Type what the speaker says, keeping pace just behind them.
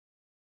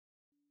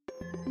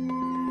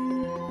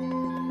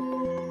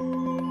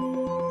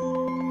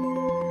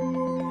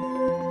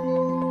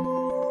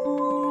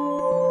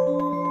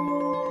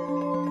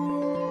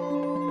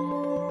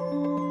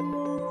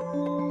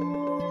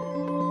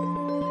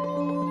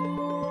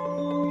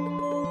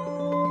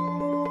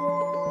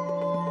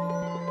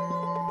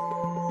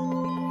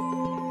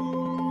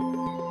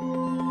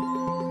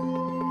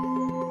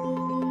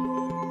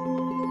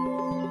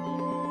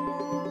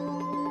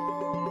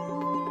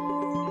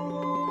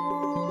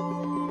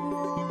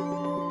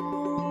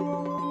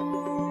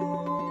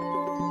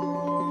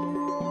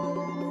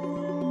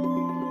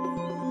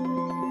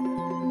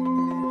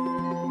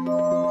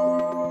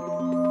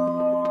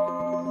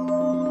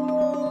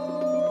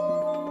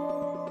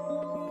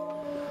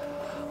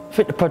I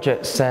think the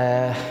project's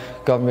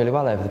gone really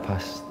well over the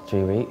past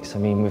 3 weeks. I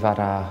mean, we've had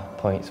our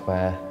points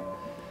where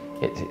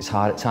it's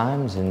hard at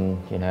times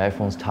and, you know,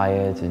 everyone's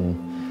tired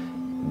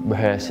and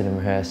rehearsing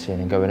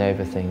and going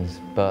over things.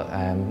 But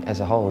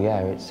as a whole, yeah,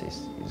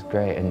 it's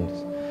great and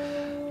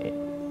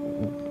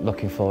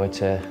looking forward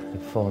to the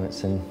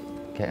performance and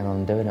getting on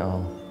and doing it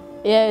all.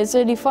 Yeah, it's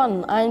really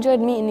fun. I enjoyed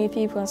meeting new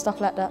people and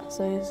stuff like that.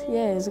 So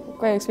yeah, it's a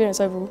great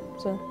experience overall.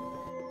 So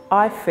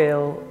I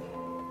feel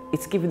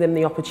it's given them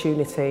the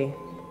opportunity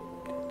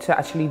to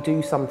actually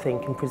do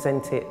something and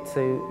present it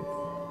to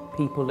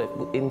people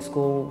in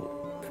school,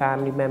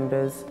 family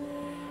members,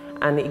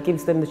 and it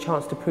gives them the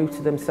chance to prove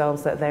to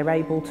themselves that they're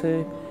able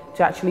to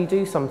actually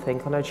do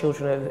something. I know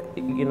children of,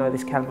 you know,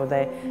 this calibre,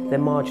 they're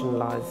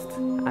marginalised,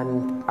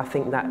 and I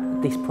think that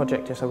this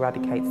project just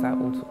eradicates that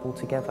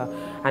altogether,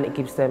 and it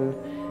gives them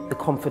the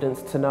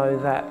confidence to know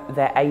that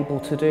they're able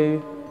to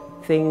do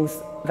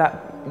things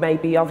that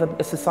maybe other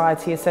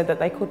society has said that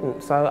they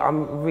couldn't. So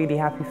I'm really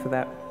happy for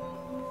that.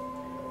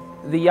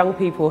 The young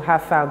people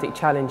have found it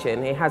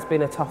challenging. It has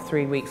been a tough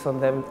 3 weeks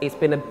on them. It's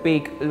been a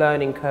big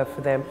learning curve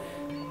for them.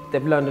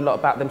 They've learned a lot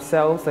about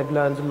themselves, they've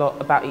learned a lot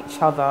about each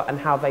other and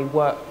how they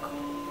work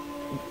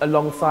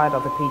alongside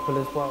other people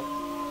as well.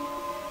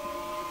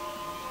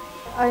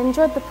 I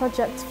enjoyed the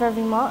project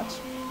very much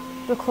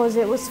because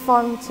it was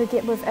fun to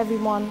get with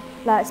everyone,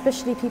 like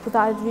especially people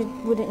that I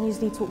wouldn't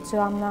usually talk to.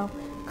 I'm now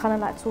kind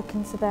of like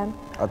talking to them.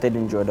 I did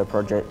enjoy the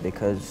project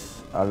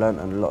because I learned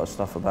a lot of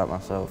stuff about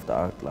myself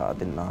that I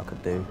didn't know I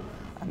could do,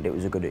 and it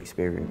was a good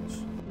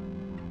experience.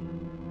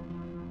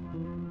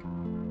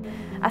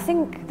 I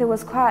think there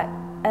was quite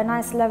a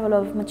nice level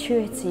of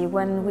maturity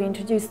when we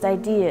introduced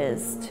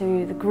ideas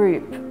to the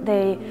group.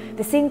 They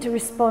seemed to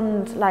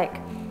respond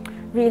like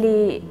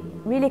really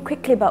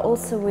quickly, but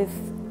also with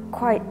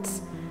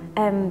quite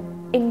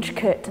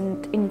intricate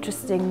and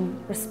interesting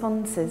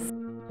responses.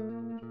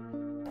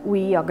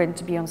 We are going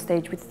to be on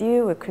stage with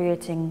you, we're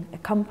creating a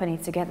company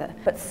together,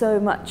 but so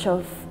much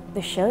of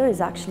the show is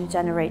actually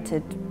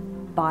generated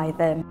by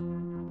them.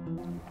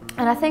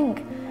 And I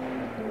think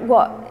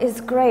what is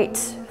great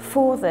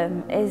for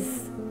them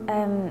is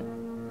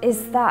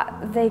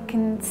that they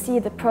can see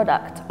the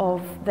product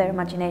of their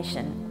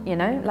imagination, you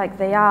know? Like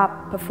they are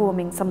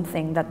performing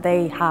something that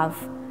they have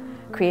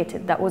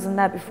created that wasn't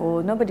there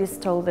before. Nobody's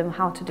told them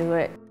how to do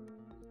it.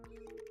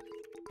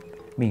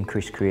 Me and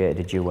Chris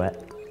created a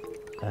duet,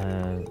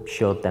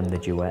 showed them the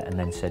duet and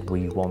then said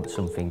we want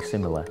something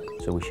similar.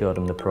 So we showed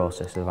them the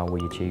process of how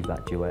we achieve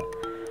that duet.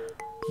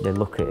 They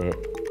look at it,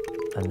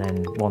 and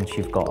then once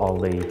you've got all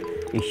the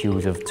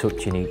issues of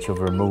touching each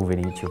other and moving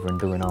each other and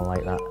doing all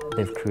like that,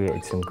 they've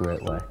created some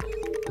great work,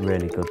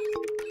 really good.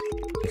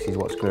 This is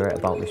what's great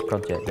about this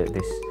project, that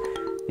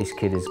this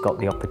kid has got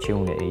the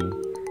opportunity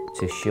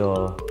to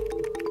show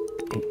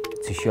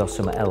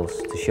something else,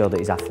 to show that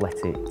he's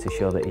athletic, to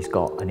show that he's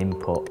got an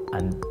input.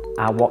 And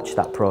I watched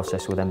that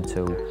process with them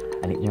too,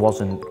 and it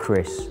wasn't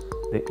Chris,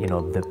 you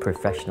know, the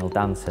professional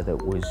dancer that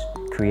was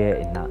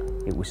creating that,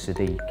 it was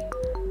Sadiq.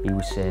 He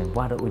was saying,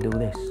 why don't we do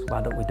this,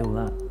 why don't we do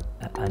that?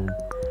 And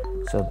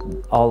so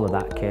all of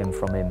that came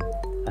from him,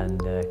 and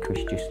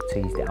Chris just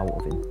teased it out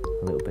of him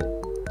a little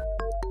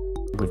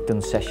bit. We've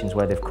done sessions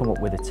where they've come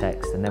up with a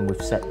text, and then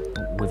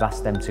we've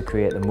asked them to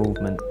create the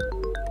movement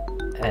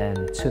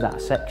to that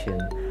section,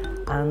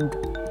 and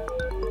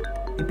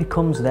it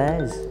becomes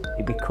theirs.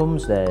 It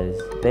becomes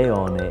theirs. They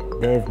own it.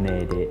 They've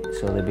made it,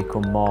 so they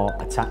become more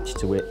attached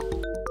to it.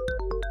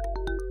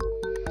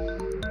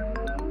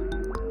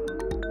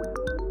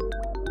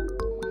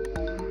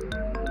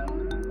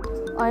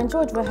 I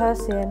enjoyed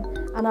rehearsing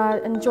and I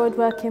enjoyed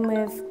working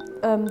with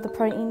the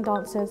protein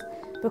dancers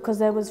because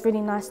they was really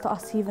nice to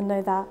us even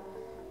though that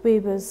we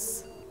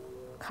was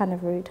kind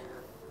of rude.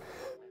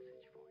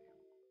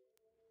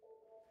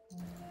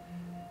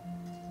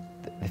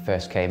 They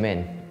first came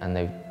in and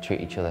they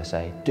treat each other,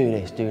 say, do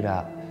this, do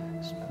that,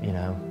 you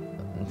know,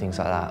 and things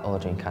like that,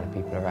 ordering kind of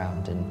people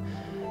around and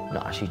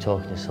not actually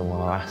talking to someone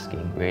or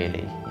asking,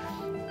 really.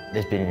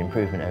 There's been an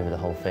improvement over the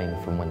whole thing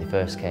from when they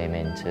first came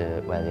in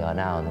to where they are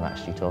now, and they're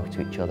actually talking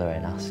to each other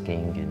and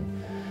asking.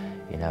 And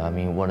you know, I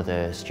mean, one of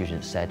the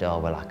students said, oh,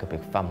 we're like a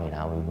big family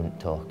now,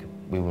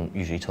 we wouldn't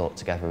usually talk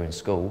together in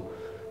school,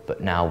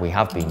 but now we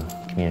have been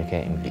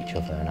communicating with each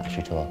other and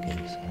actually talking.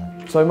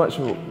 So much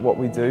of what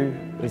we do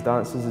as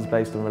dancers is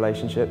based on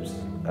relationships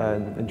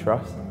and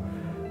trust,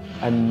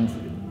 and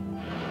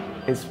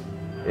it's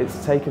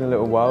taken a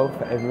little while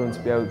for everyone to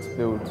be able to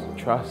build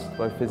trust,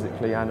 both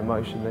physically and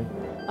emotionally.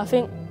 I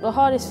think the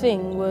hardest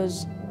thing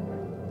was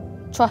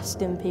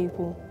trusting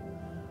people,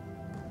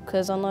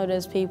 because I know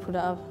there's people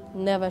that I've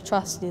never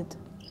trusted,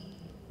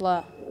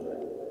 like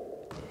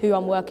who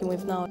I'm working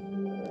with now.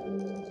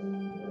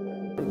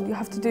 You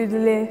have to do the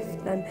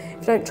lift, and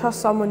if you don't trust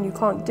someone, you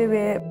can't do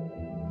it.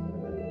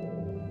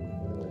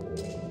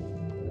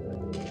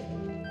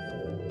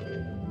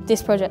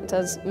 This project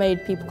has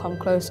made people come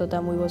closer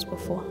than we was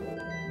before.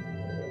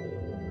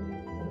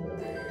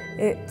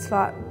 It's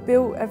like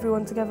built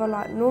everyone together.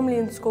 Like normally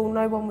in school,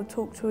 no one would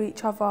talk to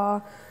each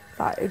other.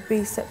 Like it'd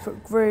be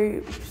separate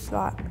groups.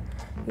 Like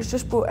It's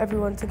just brought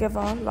everyone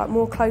together, like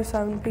more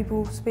closer, and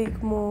people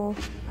speak more,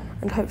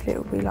 and hopefully it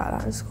will be like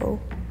that in school.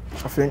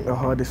 I think the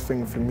hardest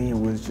thing for me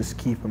was just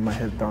keeping my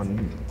head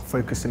down,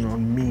 focusing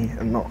on me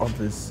and not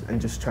others, and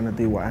just trying to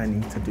do what I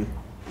need to do.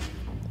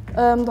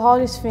 The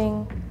hardest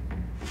thing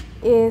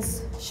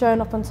is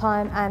showing up on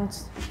time and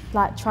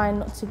like trying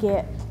not to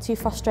get too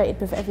frustrated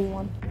with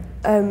everyone.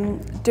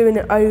 Doing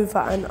it over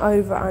and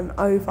over and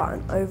over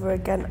and over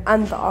again,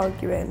 and the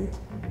arguing.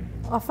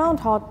 I found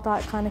hard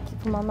like kind of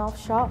keeping my mouth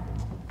shut,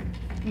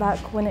 like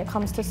when it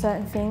comes to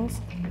certain things,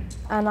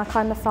 and I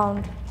kind of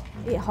found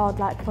it hard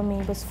like when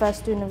we was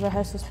first doing the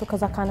rehearsals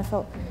because I kind of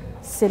felt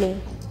silly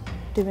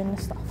doing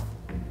the stuff.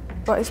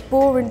 But it's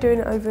boring doing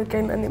it over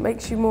again, and it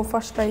makes you more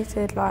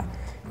frustrated, like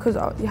because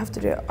you have to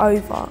do it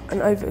over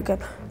and over again.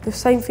 The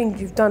same thing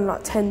you've done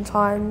like 10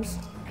 times.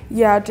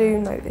 Yeah, I do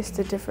notice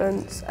the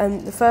difference.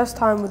 The first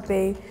time would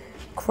be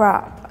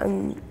crap,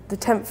 and the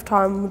 10th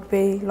time would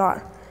be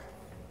like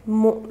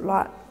more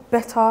like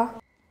better.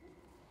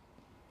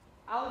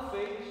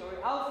 Alfie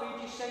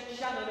just sent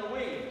Shannon a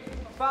wing.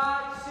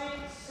 5, 6,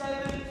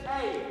 7,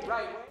 8.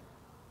 Right.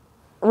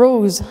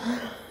 Rules.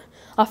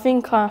 I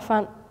think I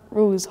found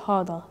rules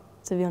harder,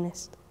 to be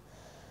honest.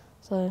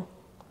 So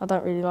I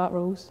don't really like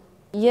rules.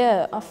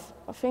 Yeah, I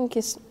think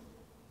it's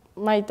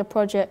made the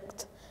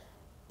project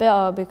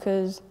better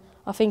because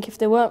I think if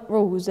there weren't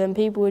rules, then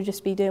people would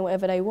just be doing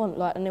whatever they want,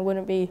 like, and there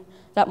wouldn't be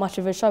that much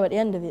of a show at the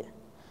end of it.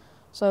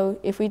 So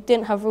if we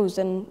didn't have rules,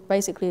 then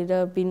basically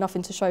there'd be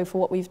nothing to show for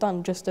what we've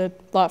done, just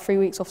like 3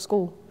 weeks off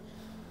school.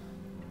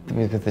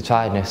 With the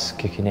tiredness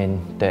kicking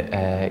in,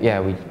 yeah,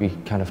 we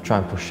kind of try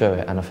and push through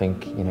it, and I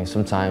think, you know,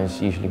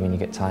 sometimes, usually when you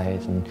get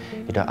tired and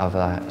you don't have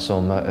like,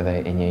 someone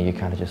motivating you, you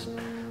kind of just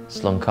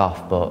slunk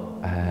off, but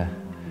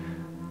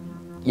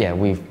yeah,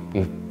 we've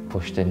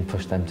pushed them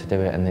to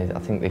do it, and I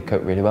think they've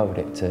coped really well with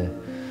it, to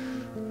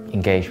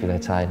engage with their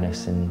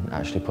tiredness and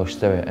actually push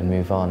through it and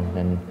move on,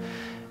 and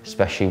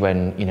especially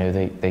when, you know,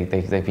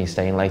 they've been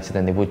staying later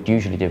than they would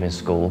usually do in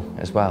school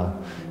as well,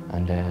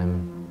 and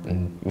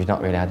we've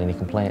not really had any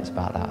complaints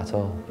about that at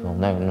all. Well,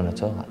 no, none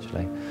at all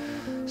actually.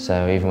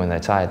 So even when they're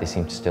tired, they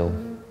seem to still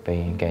be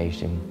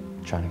engaged in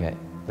trying to get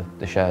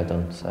the show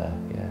done, so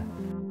yeah.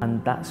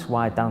 And that's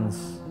why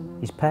dance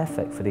is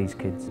perfect for these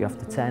kids. You have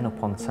to turn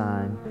up on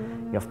time,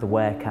 you have to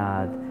work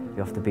hard,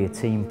 you have to be a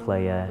team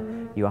player,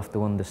 you have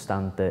to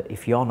understand that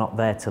if you're not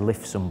there to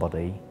lift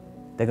somebody,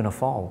 they're going to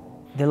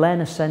fall. They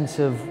learn a sense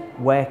of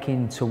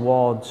working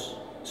towards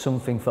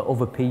something for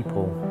other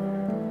people,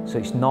 so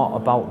it's not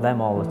about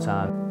them all the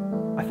time.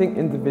 I think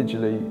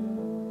individually,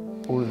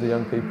 all of the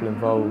young people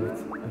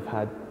involved have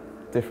had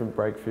different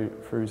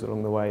breakthroughs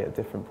along the way at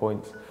different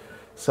points.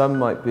 Some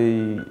might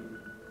be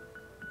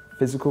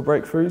physical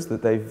breakthroughs,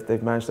 that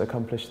they've managed to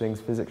accomplish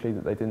things physically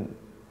that they didn't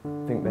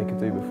think they could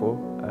do before.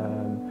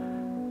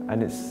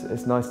 And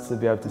it's nice to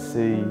be able to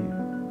see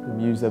them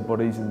use their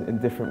bodies in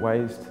different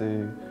ways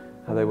to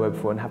how they were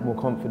before, and have more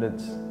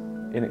confidence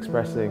in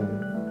expressing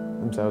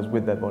themselves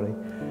with their body.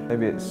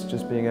 Maybe it's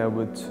just being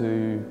able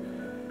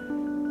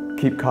to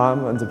keep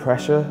calm under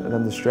pressure and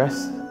under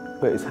stress,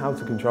 but it's how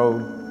to control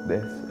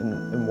this,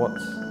 and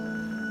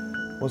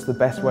what's the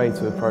best way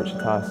to approach a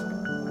task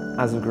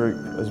as a group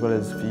as well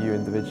as for you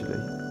individually.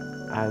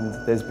 And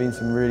there's been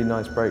some really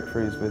nice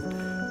breakthroughs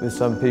with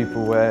some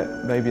people where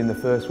maybe in the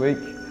first week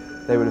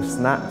they would have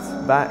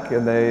snapped back,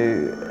 and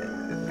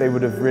they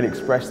would have really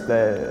expressed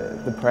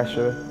the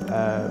pressure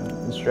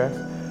and stress.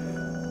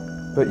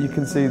 But you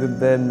can see them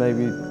then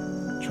maybe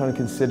trying to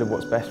consider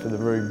what's best for the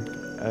room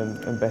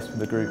and best for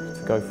the group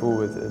to go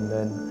forward, and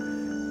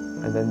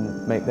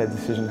then make their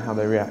decision how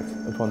they react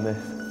upon this.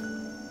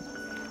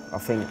 I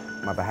think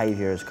my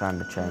behaviour has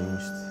kind of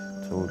changed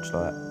towards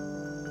like,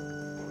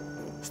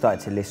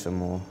 started to listen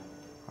more,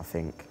 I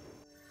think.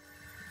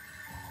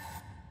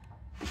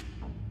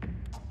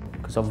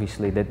 Because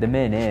obviously the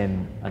main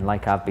aim, and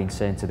like I've been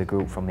saying to the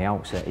group from the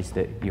outset, is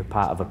that you're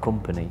part of a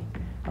company,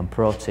 and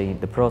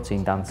the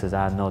protein dancers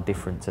are no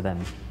different to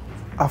them.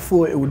 I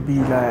thought it would be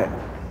like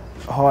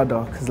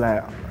harder because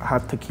like I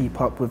had to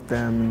keep up with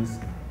them,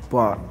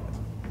 but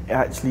it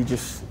actually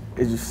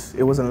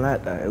it wasn't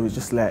like that. It was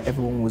just like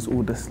everyone was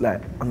all just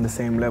like on the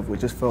same level. It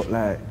just felt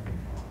like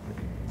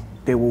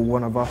they were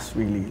one of us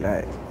really,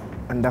 like,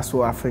 and that's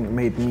what I think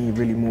made me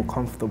really more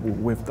comfortable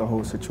with the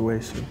whole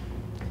situation.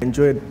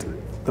 Enjoyed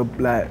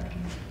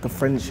the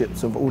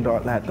friendships of all the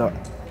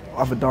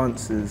other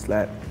dancers,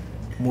 like,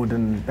 more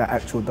than the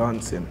actual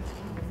dancing.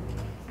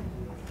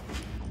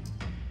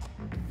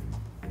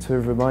 To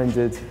have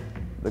reminded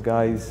the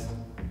guys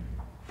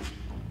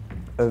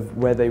of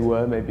where they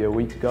were maybe a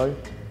week ago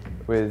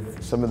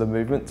with some of the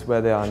movements,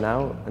 where they are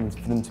now, and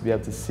for them to be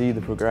able to see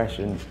the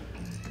progression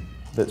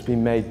that's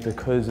been made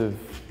because of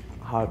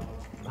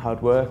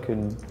hard work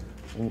and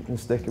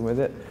sticking with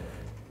it.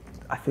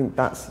 I think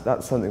that's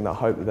something that I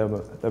hope that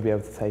they'll be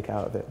able to take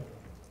out of it.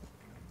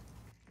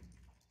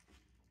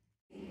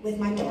 With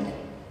my dog.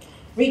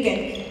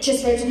 Regan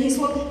just wrote in his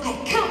wall, I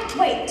can't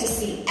wait to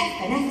see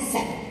F and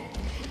F7.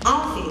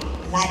 Alfie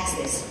likes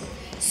this.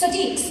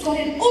 Sadiq's got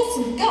an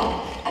awesome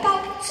goal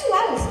about 2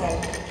 hours hours ago.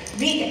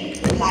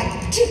 Regan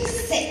replied, too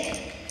sick.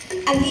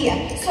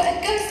 Aaliyah saw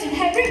a ghost in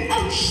her room,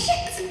 oh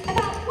shit,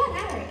 about 1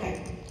 hour ago.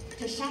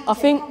 I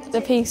think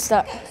the piece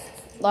that,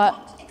 like,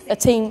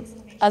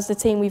 as the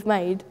team we've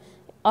made,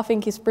 I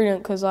think it's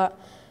brilliant because, like,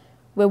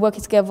 we're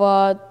working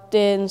together,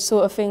 doing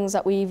sort of things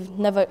that we've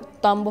never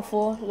done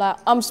before. Like,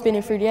 I'm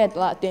spinning through the air,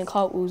 like doing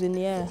cartwheels in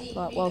the air,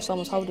 like while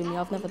someone's holding me.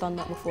 I've never done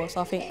that before, so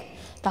I think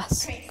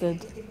that's good.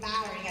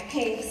 Devouring a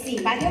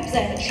KFC by the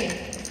observatory.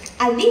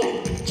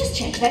 Aaliyah just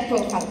changed their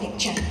profile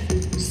picture.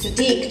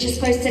 Sadiq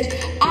just posted,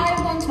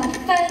 I want my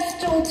first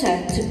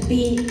daughter to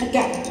be a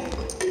girl.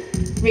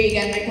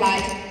 Regan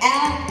replied,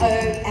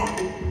 LOL.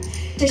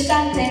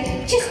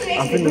 Deshante just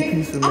created I think the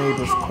piece we made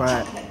was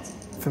quite,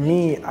 for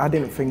me, I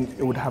didn't think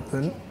it would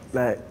happen,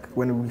 like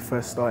when we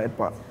first started,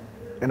 but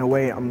in a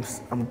way, I'm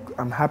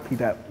happy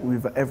that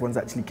everyone's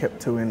actually kept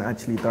to it and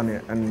actually done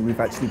it, and we've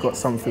actually got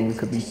something we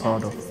could be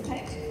proud of. And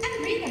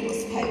Regan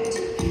was poked.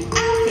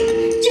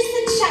 Alfie, just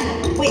a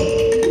channel, wink.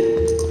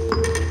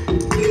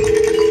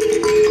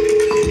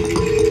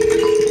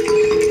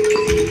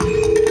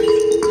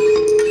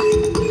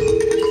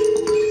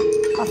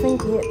 I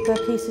think the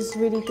piece is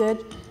really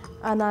good,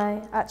 and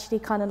I actually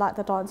kind of like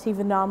the dance,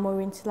 even though I'm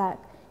more into like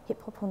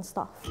hip hop and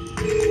stuff. I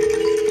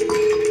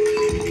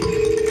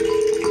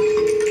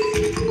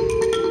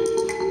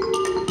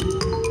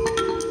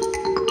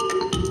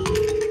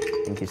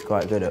think it's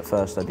quite good. At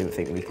first I didn't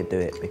think we could do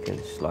it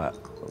because, like,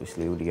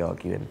 obviously all the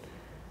arguing,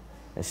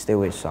 there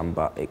still is some,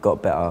 but it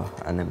got better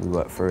and then we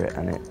worked through it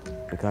and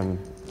it became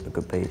a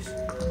good piece.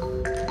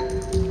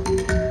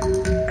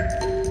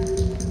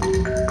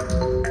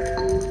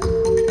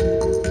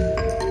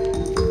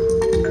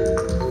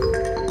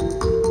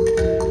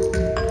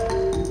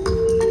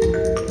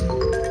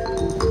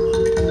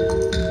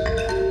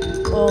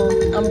 Well,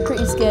 I'm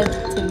pretty scared,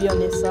 to be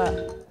honest. Like,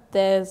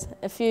 there's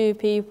a few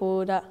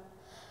people that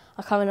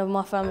are coming of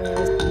my family.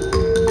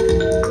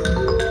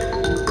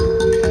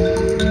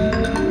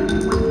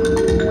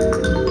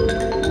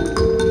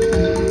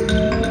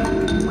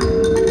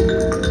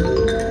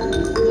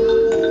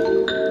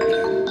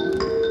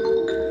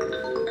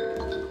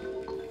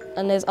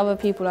 And there's other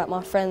people, like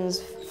my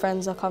friends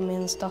are coming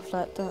and stuff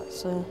like that,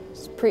 so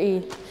it's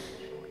pretty,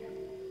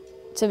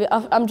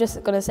 I'm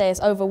just gonna say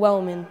it's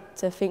overwhelming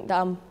to think that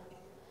I'm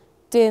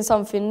doing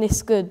something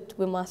this good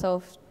with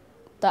myself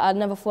that I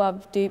never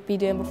thought I'd be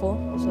doing before.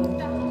 So.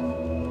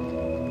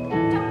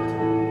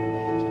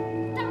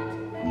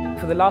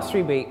 For the last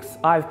 3 weeks,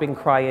 I've been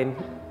crying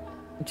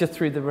just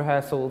through the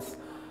rehearsals,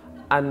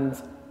 and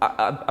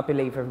I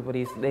believe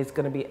there's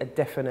going to be a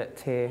definite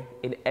tear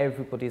in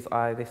everybody's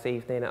eye this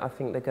evening. I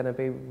think they're going to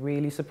be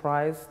really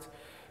surprised,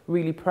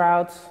 really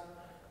proud.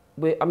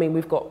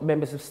 We've got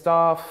members of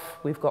staff,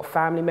 we've got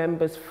family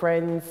members,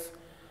 friends,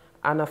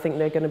 and I think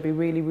they're going to be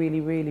really,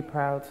 really, really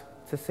proud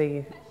to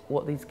see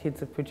what these kids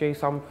have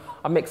produced.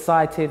 I'm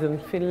excited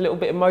and feeling a little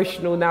bit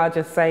emotional now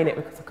just saying it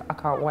because I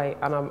can't wait,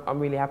 and I'm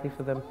really happy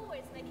for them.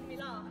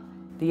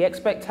 The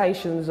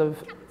expectations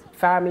of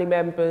family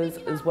members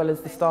as well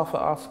as the staff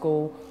at our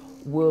school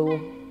will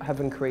have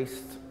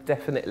increased,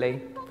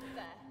 definitely.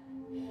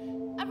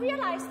 I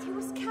realised he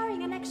was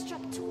carrying an extra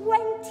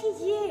 20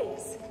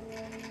 years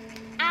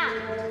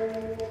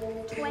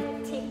and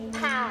 20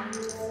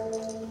 pounds.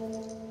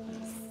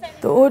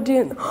 The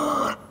audience,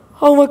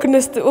 oh my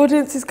goodness, the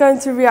audience is going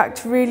to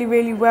react really,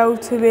 really well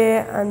to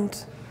it,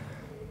 and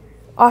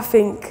I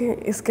think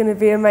it's going to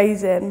be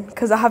amazing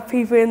because I have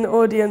people in the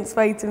audience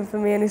waiting for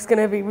me and it's going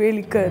to be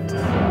really good.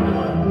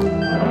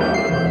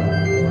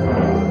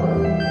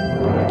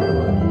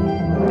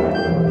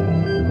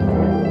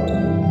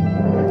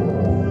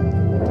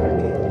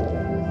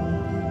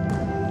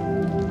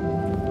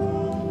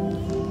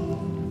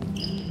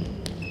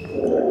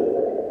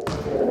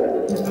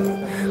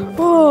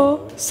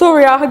 Oh,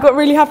 sorry, I got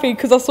really happy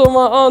because I saw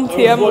my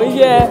auntie and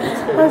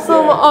I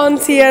saw my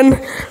auntie and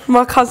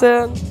my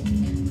cousin.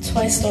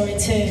 Toy Story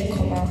 2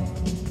 come out.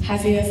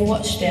 Have you ever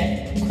watched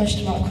it?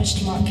 Question mark,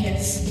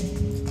 kiss.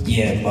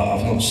 Yeah, but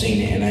I've not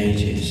seen it in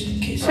ages.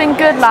 It's been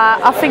good,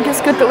 like, I think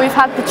it's good that we've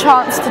had the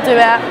chance to do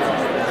it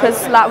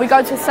because, like, we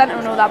go to a centre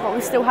and all that, but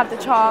we still have the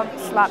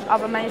chance, like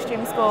other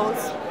mainstream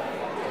schools.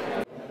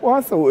 Well,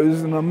 I thought it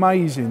was an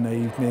amazing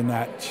evening,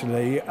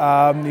 actually.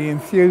 The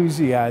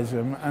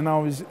enthusiasm, and I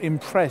was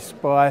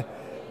impressed by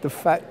the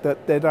fact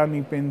that they'd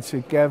only been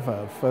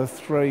together for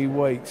 3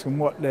 weeks and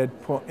what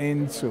they'd put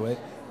into it,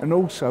 and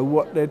also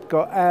what they'd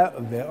got out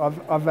of it.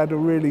 I've had a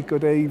really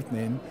good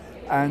evening,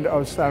 and I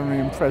was thoroughly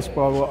impressed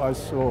by what I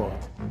saw.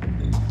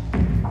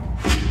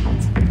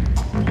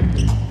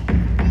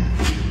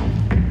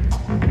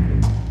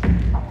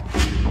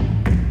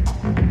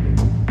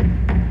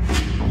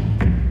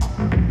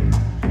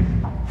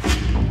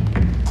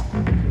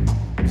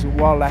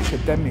 While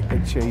academic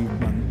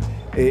achievement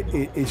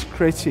is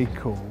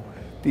critical,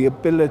 the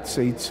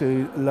ability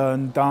to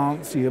learn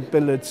dance, the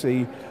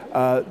ability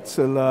to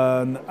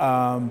learn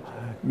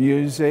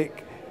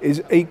music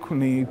is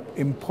equally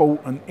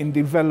important in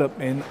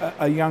developing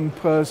a young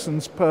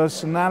person's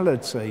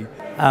personality.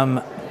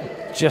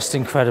 Just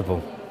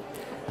incredible.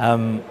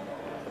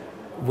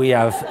 We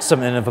have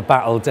something of a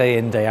battle day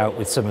in, day out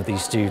with some of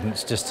these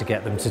students just to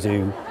get them to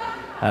do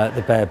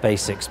the bare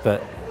basics,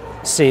 but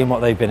seeing what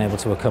they've been able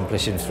to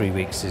accomplish in 3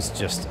 weeks is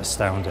just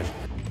astounding.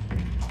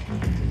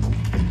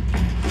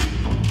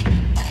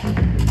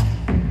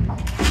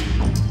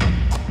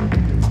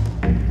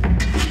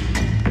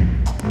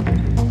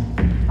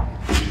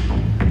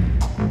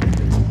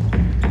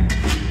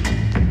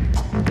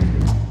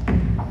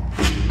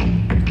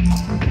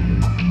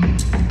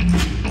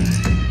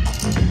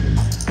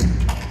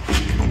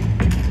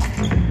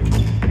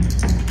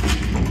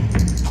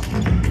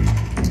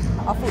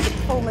 I thought the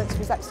performance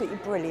was absolutely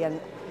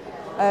brilliant.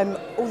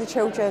 All the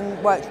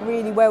children worked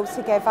really well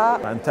together.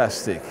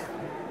 Fantastic.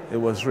 It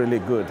was really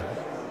good.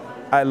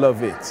 I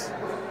love it.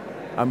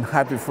 I'm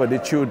happy for the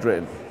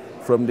children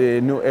from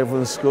the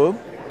Newhaven school.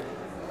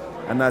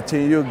 And I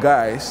think you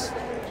guys,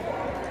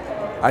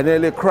 I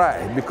nearly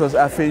cried because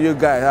I think you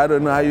guys, I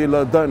don't know how you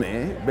lot done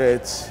it,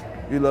 but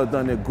you lot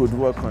done a good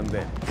work on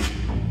them.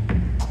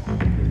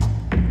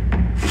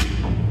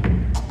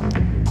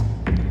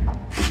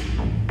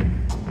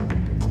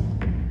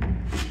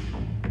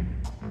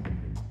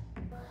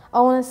 I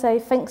want to say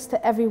thanks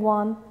to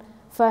everyone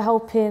for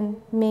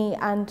helping me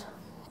and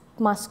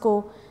my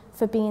school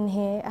for being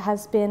here. It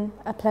has been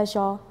a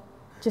pleasure.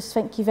 Just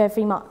thank you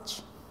very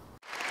much.